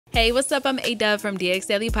Hey, what's up? I'm Ayeeedubb from DX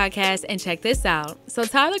Daily Podcast, and check this out. So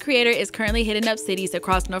Tyler, the Creator, is currently hitting up cities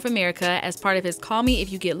across North America as part of his Call Me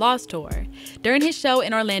If You Get Lost tour. During his show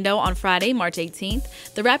in Orlando on Friday, March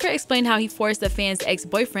 18th, the rapper explained how he forced a fan's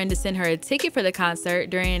ex-boyfriend to send her a ticket for the concert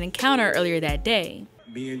during an encounter earlier that day.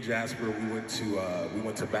 Me and Jasper, we went to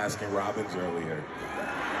Baskin Robbins earlier.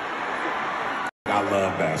 I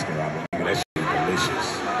love Baskin Robbins. That shit is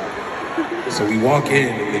delicious. So we walk in,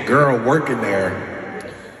 and the girl working there,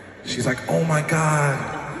 she's like, "Oh my God,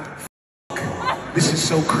 this is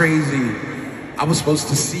so crazy. I was supposed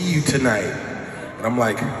to see you tonight." And I'm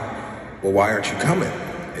like, "Well, why aren't you coming?"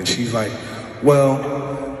 And she's like, "Well,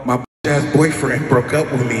 my ass boyfriend broke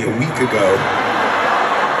up with me a week ago."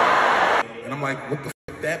 And I'm like, "What the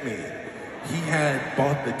f that mean?" He had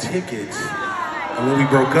bought the tickets, and when we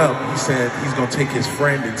broke up, he said he's gonna take his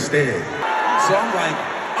friend instead. So I'm like,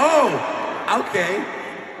 "Oh, okay.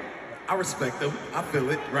 I respect him. I feel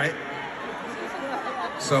it, right?"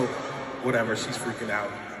 So, whatever, she's freaking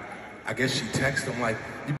out. I guess she texted him like,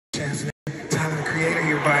 "You bitch-ass nigga, Tyler, the Creator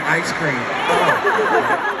here buying ice cream." Oh.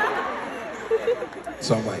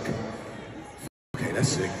 So I'm like, okay, that's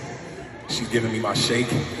sick. She's giving me my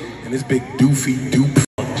shake, and this big doofy dupe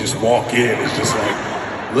just walk in, is just like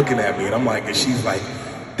looking at me, and I'm like, and she's like,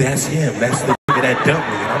 "That's him. That's the nigga that dumped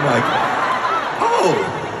me." And I'm like,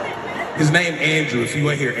 "Oh. His name Andrew. If you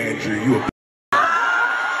ain't here, Andrew, you a I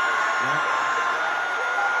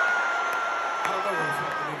don't know what the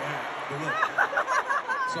fuck the nigga had, but look.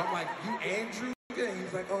 So I'm like, "You Andrew?" And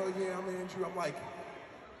he's like, "Oh yeah, I'm Andrew." I'm like,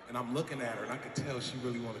 and I'm looking at her, and I could tell she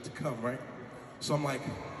really wanted to come, right? So I'm like,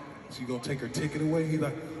 "So you gonna take her ticket away?" He's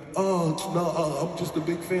like, "Oh no, I'm just a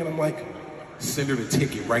big fan." I'm like, "Send her the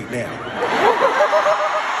ticket right now."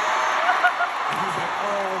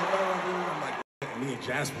 Me and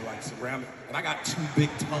Jasper like surrounded, and I got two big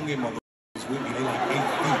tonguing motherfuckers with me. They like 8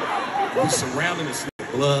 feet. We surrounding this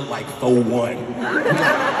nigga, blood like 4-1.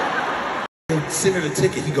 Send her the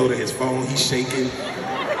ticket. He go to his phone. He's shaking.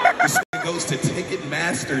 This nigga goes to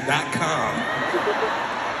Ticketmaster.com.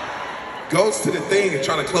 Goes to the thing and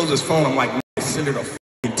trying to close his phone. I'm like, "Send her the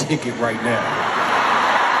fucking ticket right now."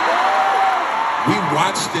 We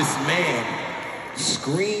watched this man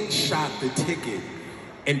screenshot the ticket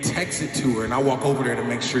and text it to her, and I walk over there to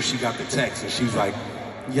make sure she got the text, and she's like,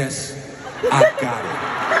 "Yes, I got it."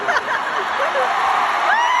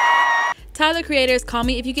 Tyler, Creator's Call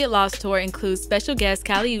Me If You Get Lost tour includes special guests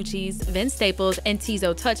Kali Uchis, Vince Staples, and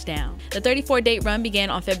Tizo Touchdown. The 34-date run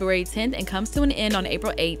began on February 10th and comes to an end on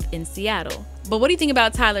April 8th in Seattle. But what do you think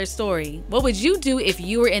about Tyler's story? What would you do if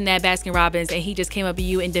you were in that Baskin Robbins and he just came up to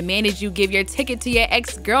you and demanded you give your ticket to your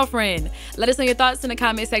ex-girlfriend? Let us know your thoughts in the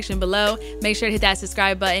comment section below. Make sure to hit that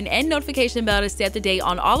subscribe button and notification bell to stay up to date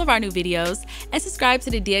on all of our new videos, and subscribe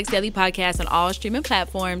to the DX Daily Podcast on all streaming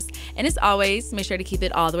platforms. And as always, make sure to keep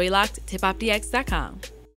it all the way locked to HipHopDX.com.